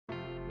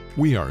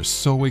We are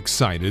so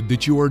excited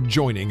that you are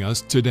joining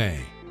us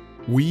today.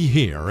 We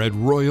here at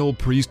Royal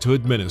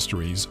Priesthood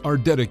Ministries are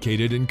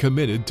dedicated and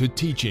committed to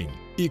teaching,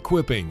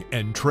 equipping,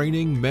 and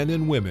training men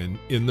and women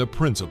in the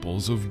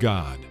principles of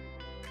God.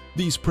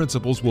 These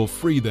principles will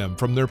free them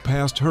from their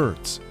past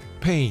hurts,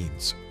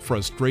 pains,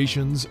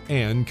 frustrations,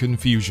 and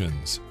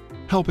confusions,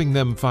 helping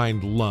them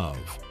find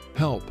love,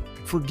 help,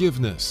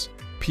 forgiveness,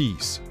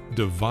 peace,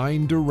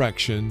 divine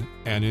direction,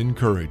 and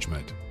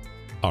encouragement.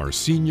 Our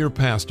senior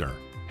pastor,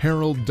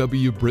 Harold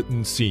W.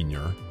 Britton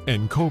Sr.,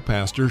 and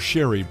co-pastor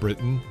Sherry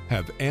Britton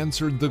have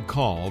answered the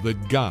call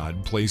that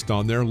God placed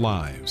on their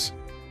lives.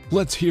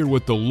 Let's hear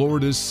what the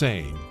Lord is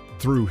saying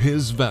through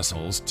His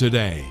vessels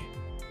today.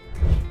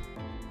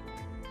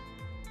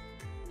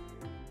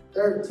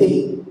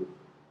 13,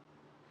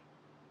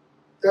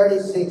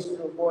 36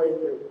 through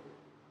 43.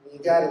 You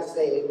got to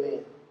say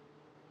amen.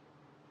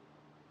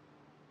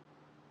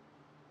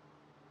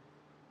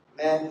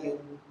 Matthew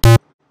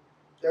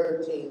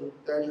 13,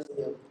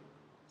 37.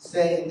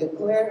 Saying,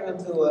 declare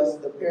unto us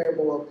the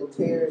parable of the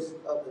tares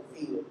of the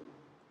field.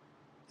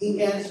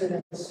 He answered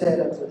and said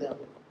unto them,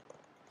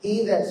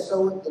 He that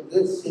soweth the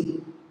good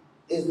seed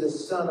is the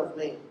Son of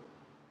Man.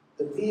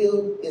 The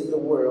field is the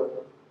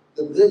world.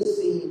 The good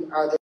seed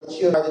are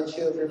the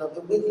children of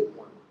the wicked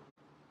one.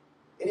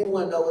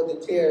 Anyone know what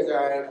the tares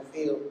are in a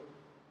field?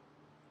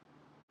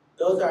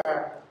 Those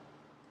are,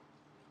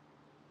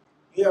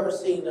 you ever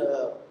seen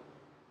a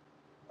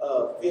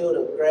field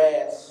of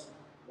grass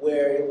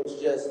where it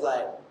was just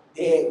like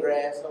dead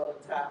grass on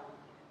the top?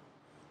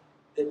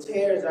 The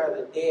tares are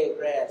the dead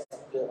grass,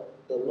 the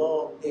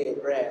long dead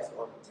grass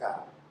on the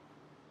top.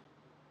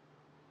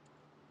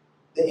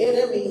 The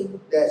enemy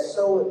that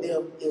sowed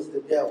them is the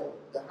devil.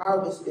 The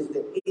harvest is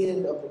the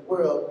end of the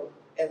world,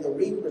 and the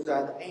reapers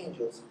are the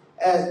angels.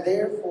 As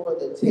therefore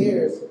the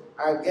tares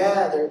are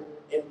gathered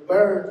and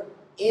burned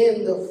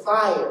in the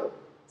fire,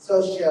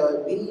 so shall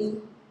it be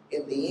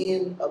in the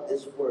end of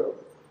this world.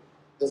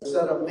 The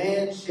Son of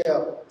Man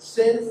shall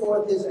send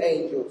forth his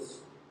angels,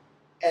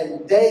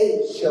 and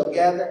they shall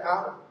gather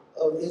out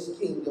of his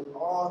kingdom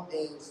all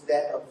things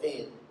that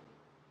offend,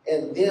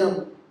 and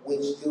them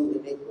which do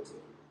iniquity,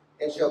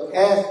 and shall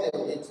cast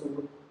them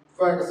into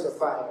furnace of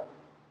fire.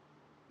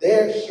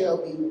 There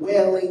shall be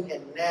wailing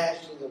and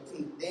gnashing of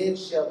teeth. Then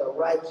shall the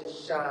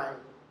righteous shine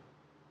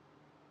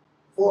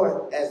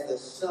forth as the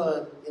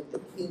sun in the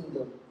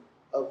kingdom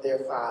of their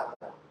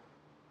Father.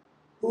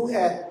 Who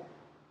hath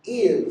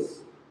ears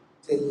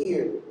to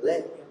hear,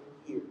 let him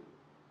hear.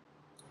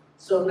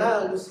 So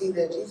now you see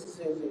that Jesus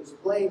is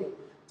explaining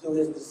to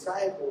his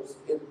disciples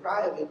in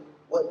private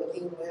what the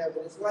kingdom of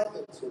heaven is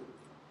likened to.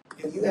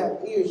 If you have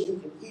ears,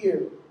 you can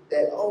hear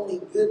that only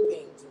good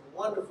things and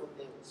wonderful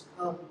things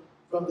come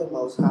from the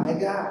Most High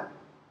God.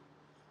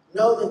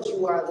 Know that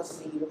you are the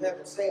seed of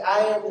heaven. Say, I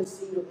am the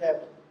seed of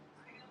heaven.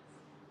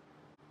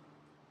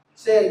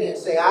 Say it again.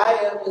 Say,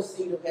 I am the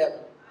seed of heaven.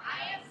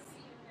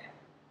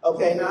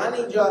 Okay, now I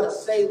need y'all to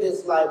say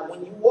this like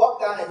when you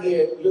walk out of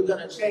here, you're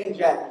going to change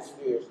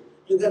atmospheres.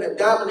 You're going to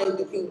dominate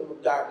the kingdom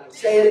of darkness.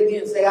 Say it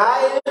again. Say,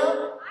 I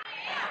am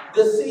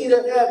the seed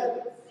of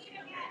heaven.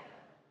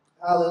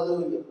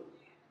 Hallelujah.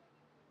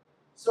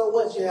 So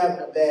what, you having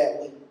a bad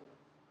week?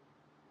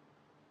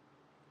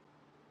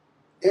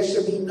 There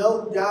should be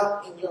no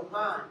doubt in your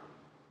mind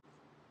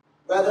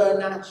whether or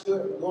not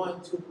you're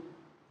going to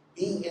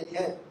be in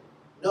heaven.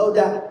 No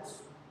doubt.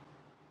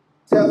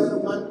 Tell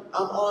someone,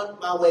 I'm on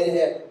my way to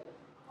heaven.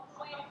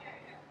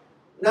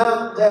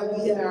 Now that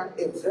we are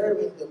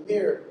observing the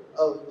mirror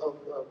of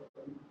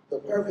the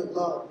perfect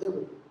law of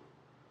liberty,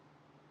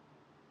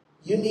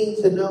 you need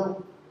to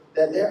know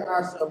that there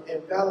are some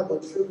infallible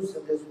truths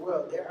in this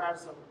world. There are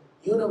some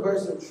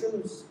universal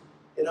truths,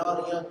 and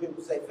all the young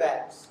people say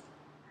facts.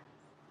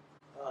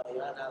 Oh,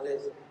 y'all not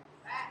listening.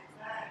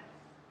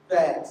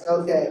 Facts,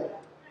 okay.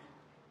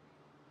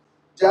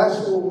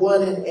 Joshua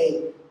 1 and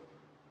 8.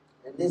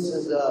 And this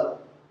is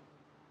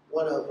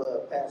one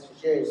of Pastor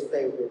Sherry's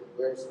favorite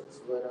verses,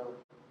 but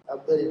I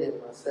put it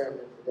in my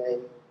sermon today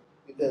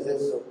because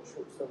there's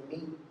some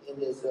meat in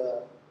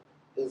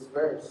this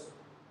verse.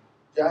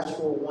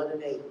 Joshua 1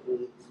 and 8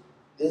 reads,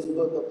 This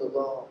book of the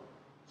law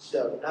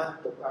shall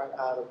not depart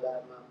out of thy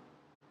mouth,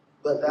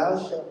 but thou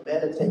shalt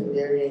meditate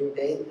therein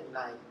day and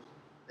night,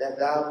 that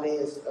thou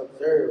mayest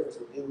observe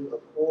to do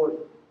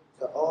according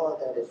to all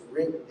that is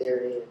written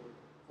therein.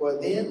 For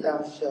then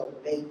thou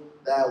shalt make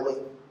thy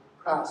way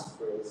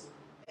prosperous,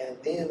 and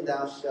then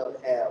thou shalt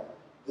have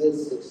good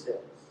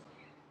success.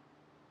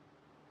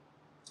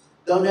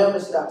 Don't ever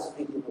stop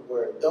speaking the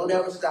word. Don't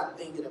ever stop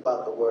thinking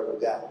about the word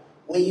of God.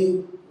 When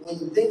you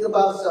think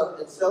about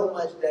something so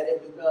much that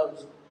it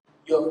becomes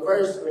your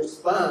first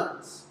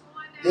response,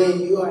 then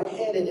you are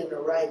headed in the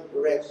right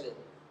direction.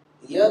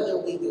 The other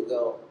week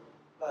ago,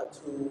 about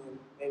 2,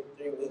 maybe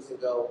 3 weeks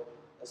ago,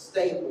 a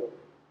staple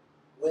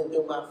went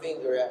through my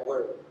finger at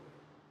work.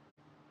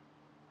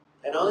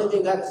 And the only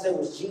thing I could say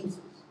was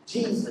Jesus,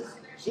 Jesus,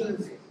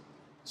 Jesus,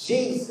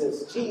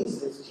 Jesus,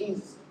 Jesus,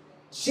 Jesus,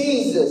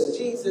 Jesus,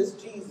 Jesus,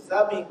 Jesus.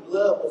 I mean,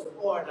 blood was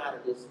pouring out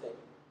of this thing.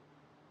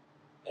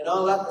 And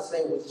all I could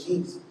say was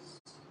Jesus.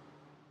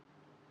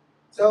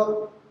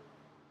 So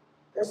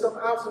there's some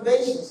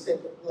observations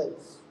taking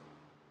place.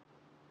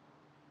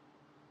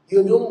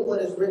 You're doing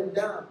what is written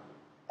down.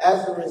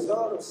 As a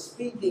result of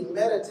speaking,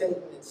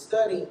 meditating, and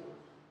studying,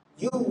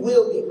 you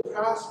will be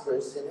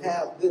prosperous and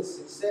have good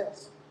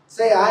success.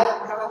 Say, I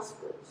am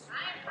prosperous.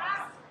 I am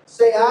prosperous.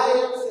 Say,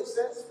 I am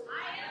successful.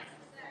 I am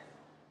successful.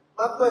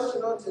 My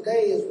question on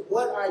today is,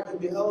 what are you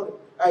beholding?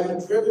 Are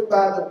you driven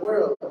by the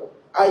world?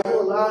 Are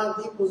you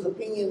allowing people's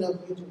opinion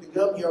of you to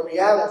become your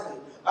reality?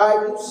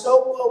 Are you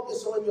so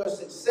focused on your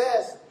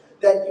success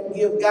that you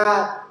give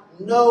God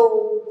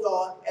no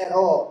thought at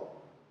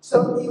all?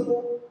 Some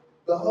people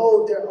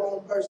behold their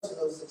own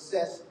personal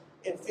success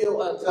and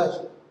feel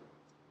untouchable.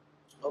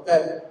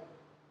 Okay?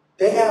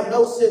 They have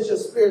no sense of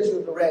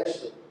spiritual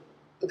direction.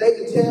 But they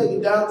can tell you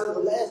down to the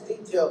last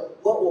detail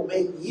what will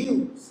make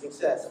you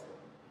successful.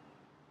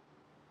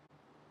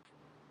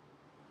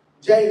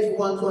 James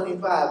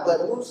 1:25, but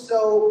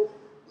whoso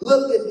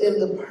looketh in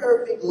the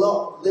perfect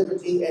law of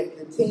liberty and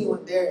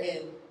continueth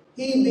therein,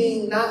 he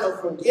being not a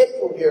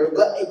forgetful hearer,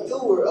 but a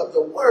doer of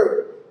the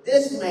word,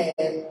 this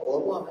man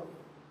or woman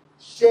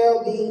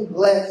shall be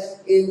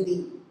blessed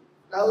indeed.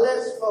 Now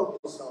let's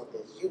focus on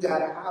this. You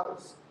got a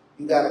house,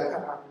 you got a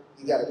car,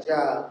 you got a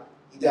job,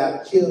 you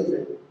got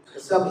children,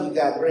 and some of you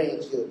got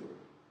grandchildren.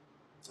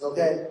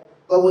 Okay?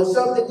 But when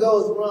something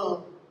goes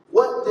wrong,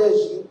 what do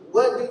you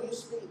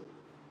speak?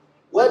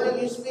 What do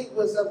you speak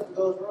when something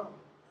goes wrong?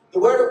 The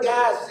word of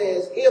God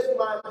says, if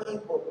my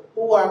people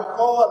who are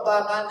called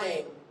by my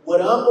name would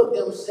humble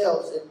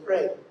themselves and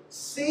pray,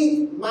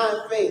 seek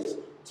my face,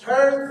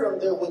 turn from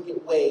their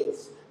wicked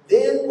ways,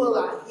 then will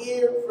I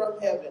hear from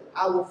heaven.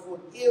 I will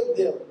forgive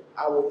them.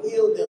 I will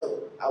heal them.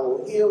 I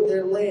will heal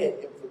their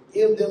land and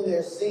forgive them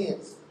their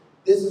sins.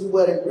 This is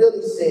what it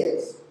really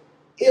says.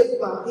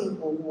 If my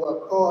people who are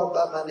called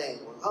by my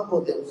name will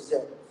humble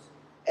themselves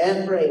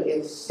and pray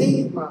and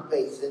seek my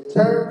face and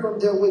turn from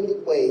their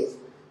wicked ways,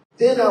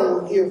 then I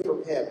will hear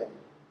from heaven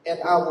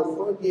and I will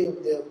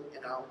forgive them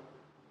and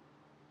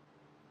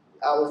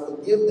I will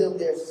forgive them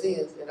their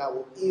sins and I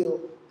will heal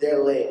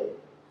their land.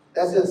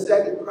 That's in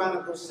 2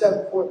 Chronicles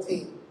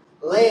 7:14.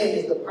 Land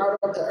is the part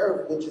of the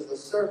earth which is the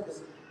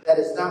surface that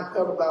is not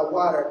covered by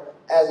water,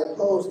 as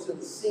opposed to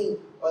the sea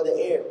or the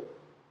air.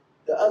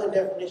 The other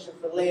definition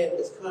for land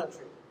is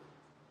country.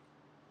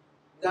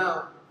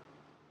 Now,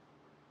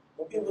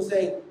 when people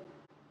say,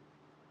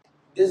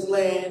 this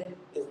land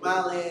is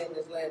my land,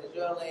 this land is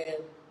your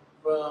land,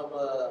 from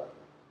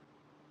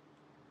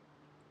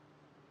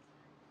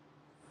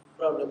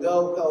the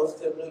Gold Coast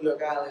to New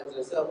York Islands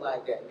or something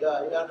like that.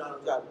 Y'all know what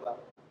I'm talking about.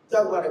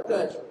 Talk about a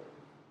country.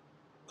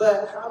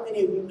 But how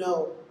many of you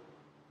know,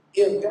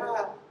 if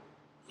God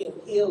can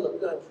heal a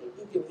country,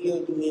 he can heal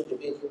you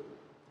individually?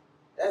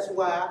 That's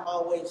why I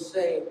always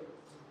say,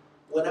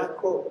 when I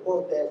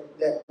quote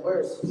that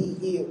verse, he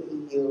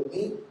healed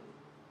me,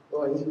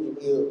 or he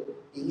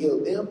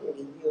healed them, and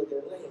he healed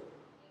their land.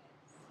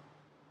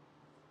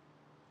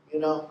 You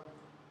know,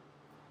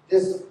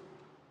 just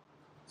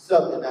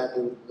something I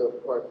do, the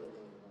quirky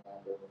thing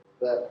I do.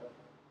 But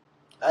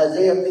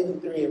Isaiah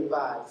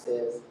 53:5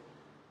 says,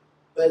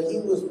 but he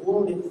was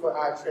wounded for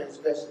our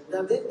transgression.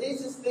 Now,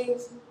 these are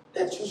things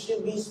that you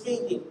should be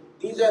speaking.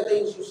 These are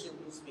things you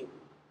should be speaking.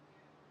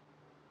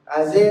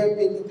 Isaiah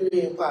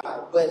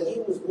 53:5, but he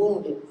was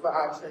wounded for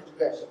our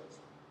transgressions.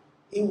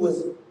 He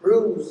was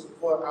bruised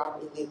for our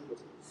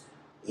iniquities.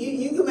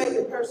 You can make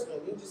it personal.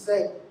 You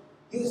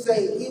can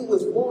say he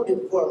was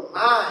wounded for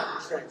my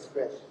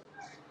transgressions.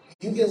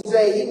 You can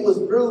say he was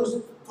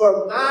bruised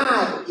for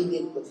my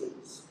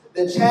iniquities.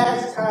 The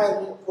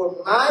chastisement for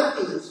my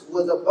peace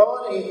was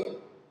upon him,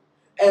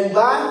 and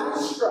by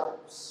his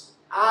stripes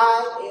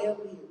I am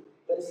healed.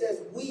 But it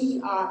says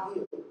we are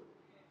healed.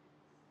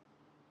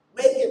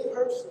 Make it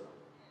personal.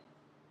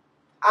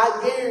 I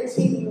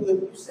guarantee you,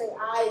 if you say,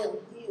 I am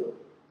healed,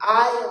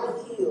 I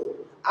am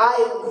healed, I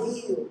am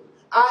healed,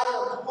 I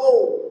am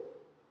whole,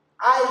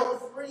 I am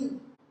free,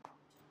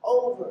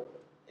 over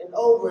and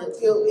over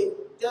until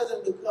it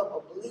doesn't become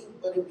a belief,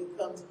 but it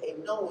becomes a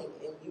knowing,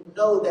 and you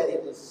know that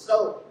it is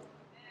so.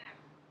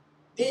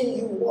 Then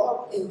you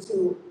walk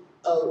into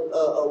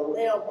a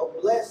realm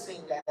of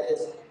blessing that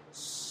is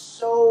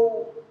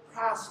so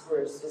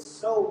prosperous. It's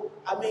so,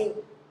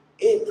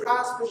 it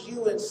prospers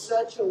you in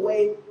such a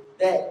way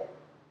that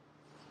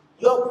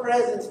your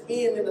presence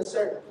being in a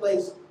certain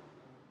place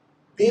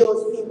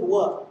builds people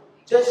up.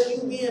 Just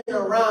you being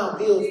around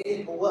builds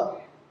people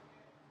up.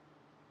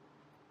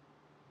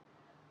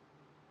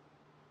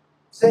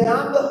 Say,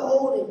 I'm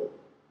beholding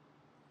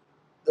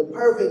the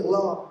perfect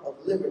law of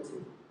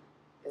liberty.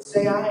 And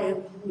say, I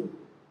am healed.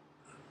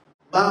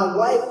 My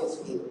wife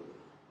is healed.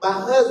 My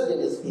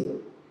husband is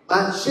healed.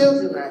 My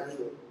children are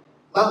healed.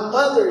 My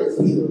mother is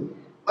healed.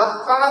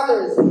 My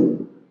father is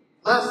healed.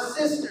 My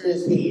sister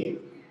is healed.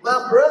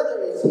 My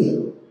brother is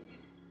healed.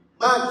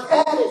 My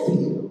cat is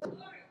healed.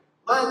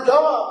 My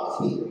dog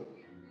is healed.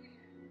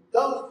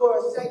 Don't for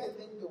a second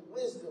think the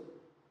wisdom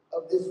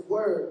of this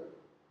word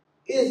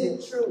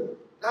isn't true.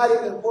 Not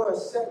even for a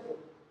second.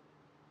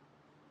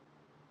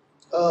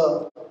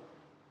 Uh,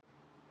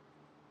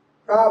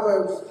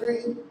 Proverbs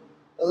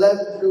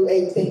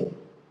 3:11-18.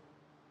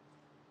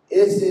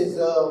 This is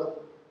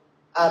out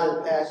of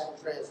the Passion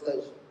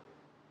Translation.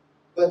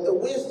 But the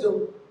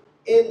wisdom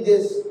in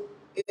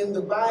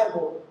the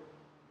Bible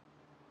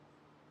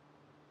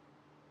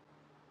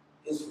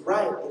is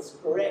right, it's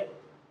correct.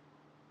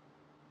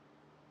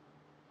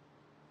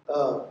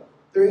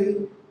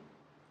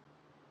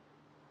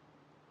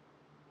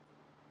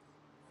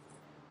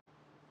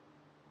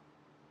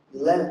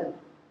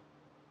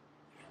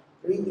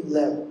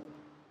 3:11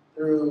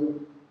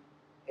 through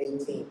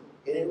 18.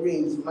 And it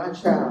reads, "My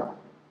child,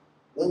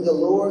 when the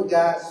Lord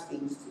God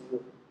speaks to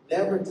you,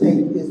 never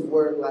take his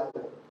word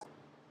lightly,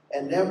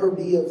 and never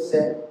be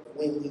upset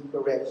when he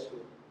corrects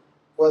you.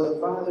 For the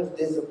Father's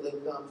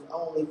discipline comes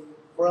only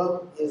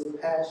from his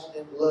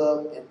passionate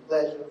love and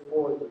pleasure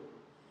for you.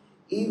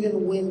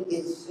 Even when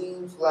it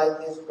seems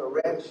like his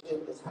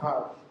correction is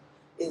harsh,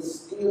 it's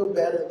still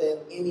better than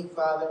any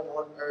father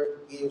on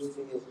earth gives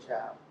to his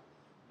child.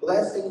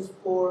 Blessings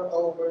pour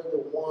over the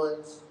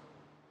ones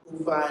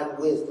who find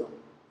wisdom,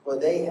 for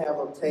they have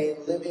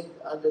obtained living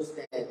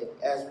understanding.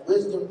 As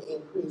wisdom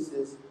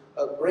increases,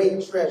 a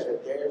great treasure,"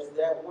 there's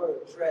that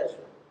word,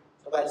 treasure.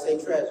 Somebody say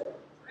treasure.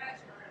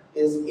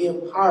 "Is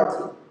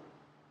imparted,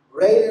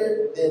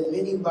 greater than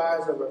many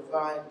bars of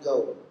refined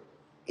gold.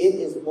 It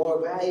is more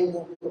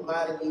valuable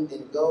commodity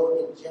than gold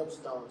and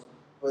gemstones,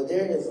 for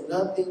there is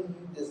nothing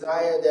you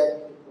desire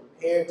that can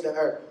compare to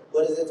her."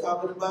 What is it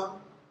talking about?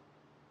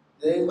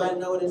 Does anybody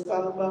know what it's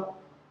talking about?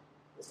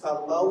 It's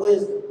talking about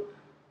wisdom.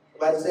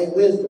 Somebody say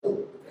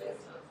wisdom.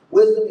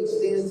 Wisdom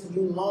extends to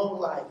you long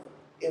life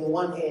in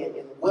one hand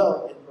and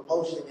wealth and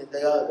promotion in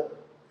the other.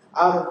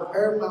 Out of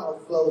her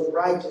mouth flows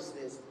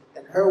righteousness,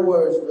 and her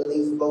words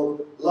release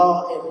both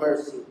law and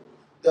mercy.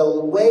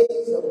 The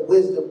ways of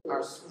wisdom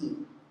are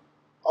sweet,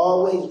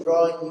 always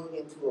drawing you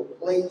into a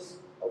place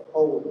of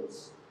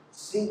holiness.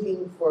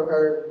 Seeking for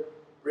her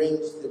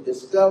brings the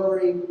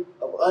discovery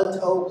of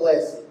untold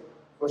blessing,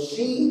 for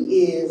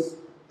she is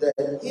the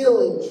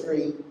healing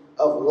tree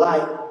of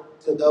life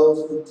to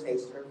those who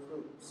taste her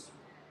fruits.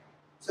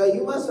 So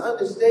you must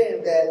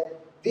understand that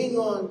being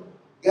on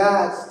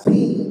God's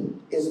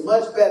team is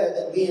much better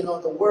than being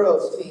on the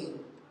world's team.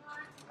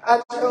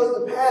 I chose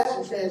the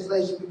Passion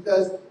Translation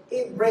because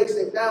it breaks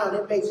it down,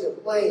 it makes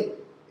it plain.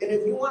 And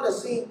if you want to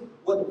see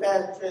what the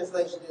Passion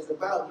Translation is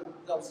about, you can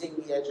come see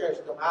me at church.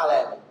 Come holler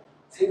at me.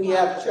 See me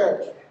after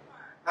church.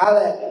 Holler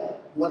at me.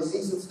 You want to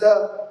see some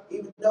stuff?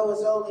 Even though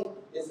it's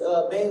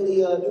mainly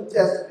New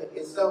Testament,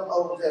 it's some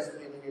Old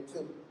Testament in here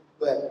too.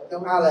 But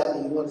come holler at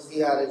me. You want to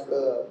see how this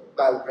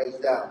Bible breaks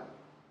down.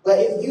 But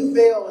if you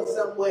fail in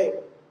some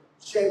way,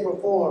 shape, or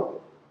form,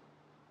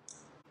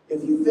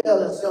 if you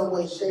fail in some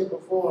way, shape, or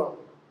form,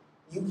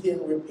 you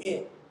can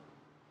repent.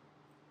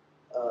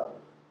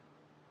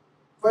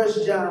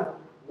 1 John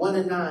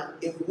 1:9,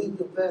 if we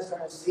confess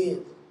our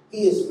sins,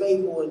 he is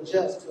faithful and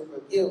just to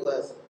forgive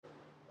us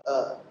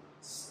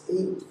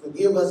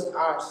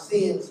our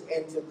sins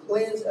and to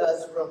cleanse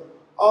us from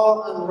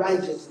all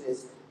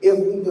unrighteousness. If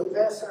we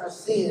confess our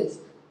sins,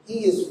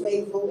 he is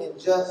faithful and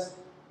just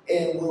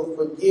and will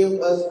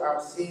forgive us our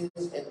sins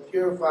and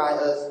purify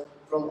us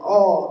from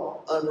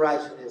all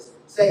unrighteousness.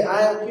 Say,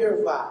 I am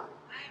purified.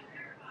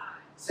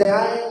 Say,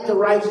 I am the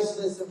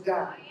righteousness of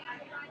God.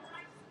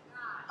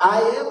 I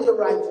am the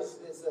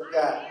righteousness of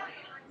God.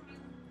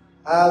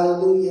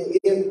 Hallelujah.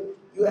 If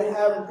you're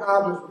having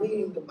problems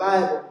reading the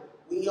Bible,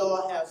 we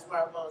all have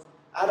smartphones.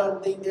 I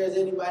don't think there's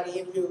anybody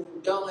in here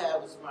who don't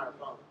have a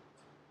smartphone.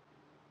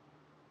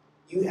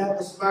 You have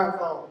a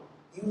smartphone.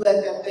 You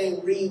let that thing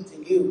read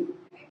to you.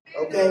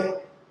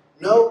 Okay?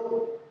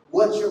 Know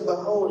what you're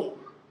beholding.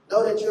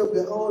 Know that you're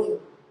beholding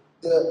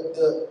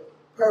the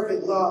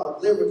perfect law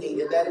of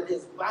liberty and that it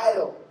is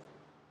vital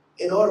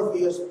in order for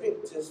your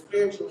spirit to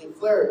spiritually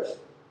flourish.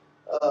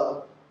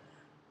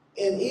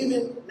 And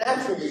even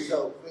naturally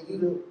so, for you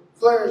to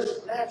flourish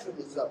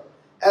naturally so.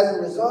 As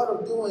a result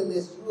of doing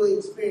this, you will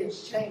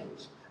experience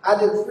change. I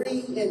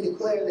decree and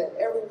declare that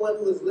everyone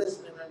who is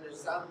listening under the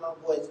sound of my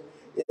voice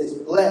is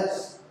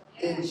blessed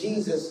in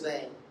Jesus'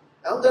 name.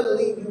 I'm going to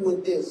leave you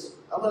with this.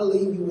 I'm going to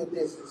leave you with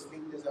this and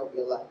speak this over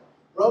your life.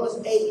 Romans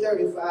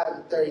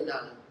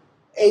 8:35-39.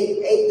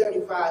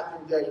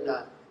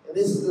 8:35-39. And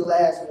this is the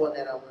last one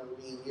that I'm going to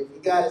read. If you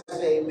got it,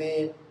 say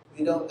amen. If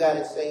you don't got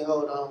it, say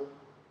hold on.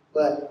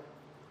 But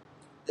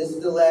this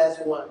is the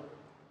last one.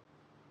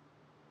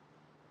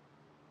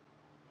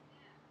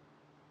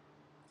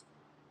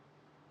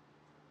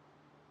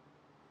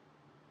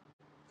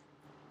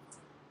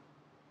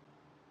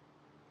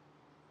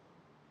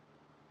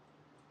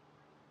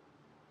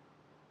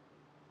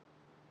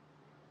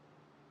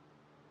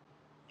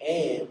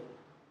 And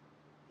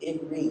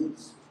it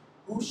reads,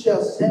 who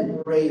shall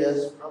separate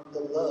us from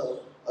the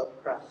love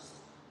of Christ?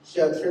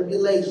 Shall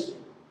tribulation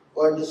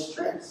or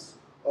distress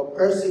or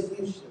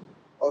persecution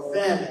or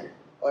famine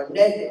or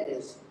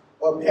nakedness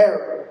or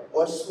peril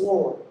or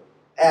sword,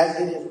 as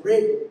it is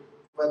written,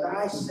 for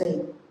thy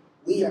sake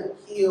we are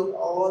killed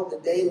all the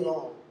day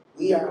long.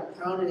 We are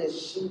counted as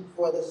sheep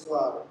for the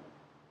slaughter.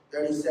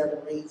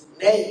 37 reads,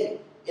 "Nay,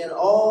 in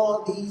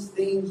all these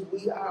things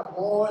we are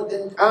more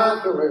than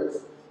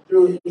conquerors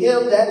through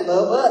him that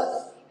loved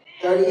us."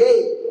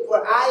 38,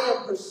 "For I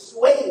am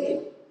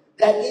persuaded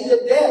that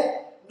neither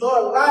death,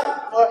 nor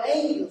life, nor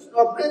angels,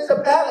 nor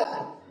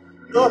principalities,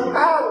 nor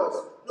powers,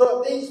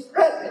 nor things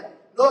present,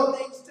 nor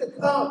things to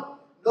come,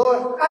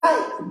 nor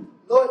height,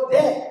 nor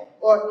depth,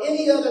 or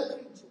any other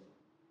creature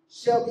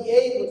shall be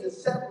able to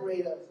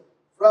separate us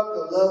from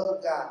the love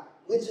of God,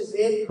 which is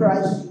in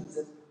Christ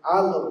Jesus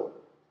our Lord."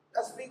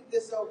 Now speak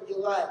this over your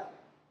life.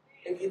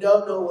 If you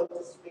don't know what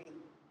to speak,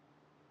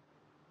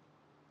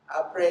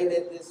 I pray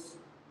that this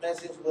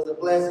message was a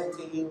blessing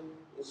to you.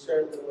 It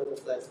certainly was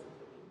a blessing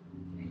to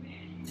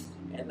me.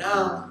 And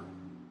now,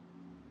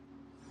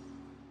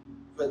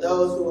 for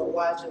those who are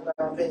watching by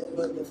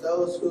Facebook and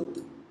those who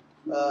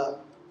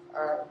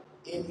are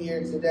in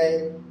here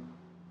today,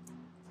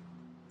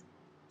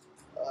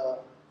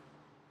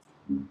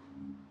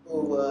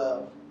 who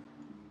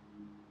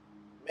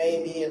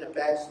may be in a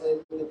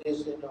backslidden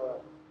condition,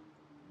 or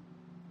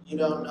you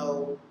don't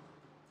know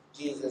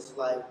Jesus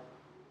like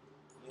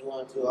you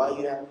want to, all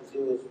you have to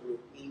do is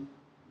repeat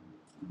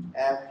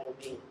after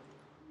me.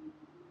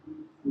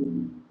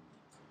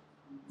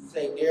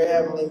 Say, "Dear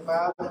Heavenly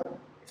Father,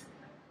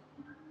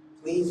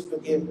 please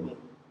forgive me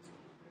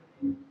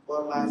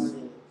for my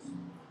sins,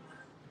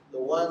 the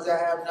ones I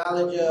have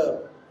knowledge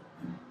of,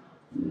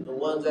 and the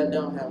ones I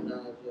don't have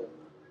knowledge of.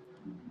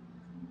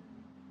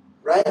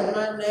 Write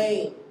my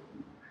name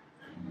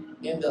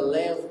in the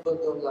Lamb's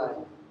Book of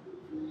Life.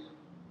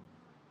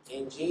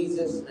 In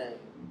Jesus' name,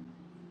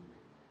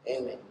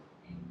 amen."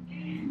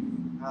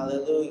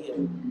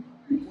 Hallelujah.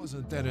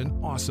 Wasn't that an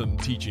awesome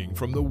teaching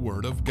from the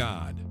Word of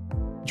God?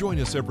 Join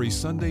us every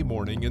Sunday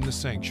morning in the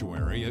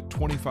sanctuary at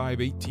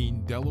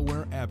 2518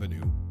 Delaware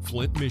Avenue,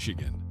 Flint,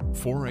 Michigan,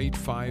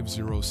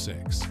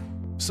 48506.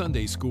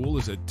 Sunday school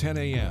is at 10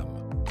 a.m.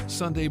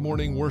 Sunday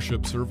morning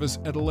worship service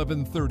at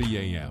 11:30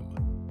 a.m.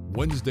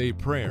 Wednesday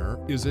prayer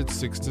is at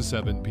 6 to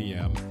 7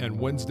 p.m. and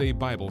Wednesday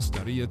Bible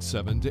study at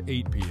 7 to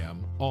 8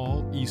 p.m.,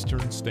 all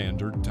Eastern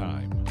Standard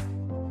Time.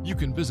 You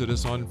can visit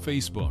us on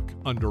Facebook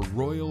under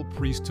Royal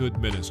Priesthood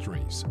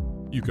Ministries.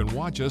 You can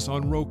watch us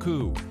on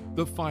Roku,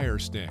 the Fire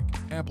Stick,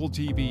 Apple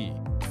TV,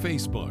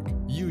 Facebook,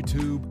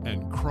 YouTube,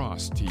 and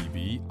Cross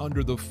TV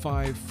under the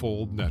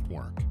Fivefold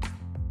Network.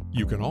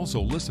 You can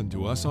also listen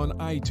to us on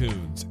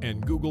iTunes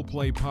and Google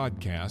Play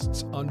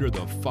Podcasts under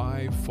the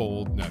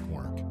Fivefold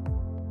Network.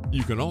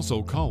 You can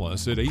also call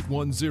us at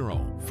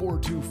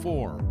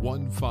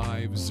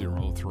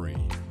 810-424-1503.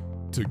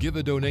 To give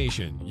a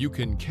donation, you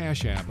can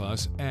Cash App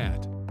us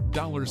at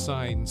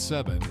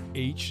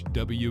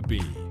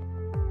 $7HWB.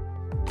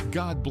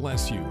 God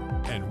bless you,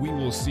 and we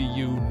will see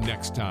you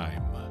next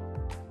time.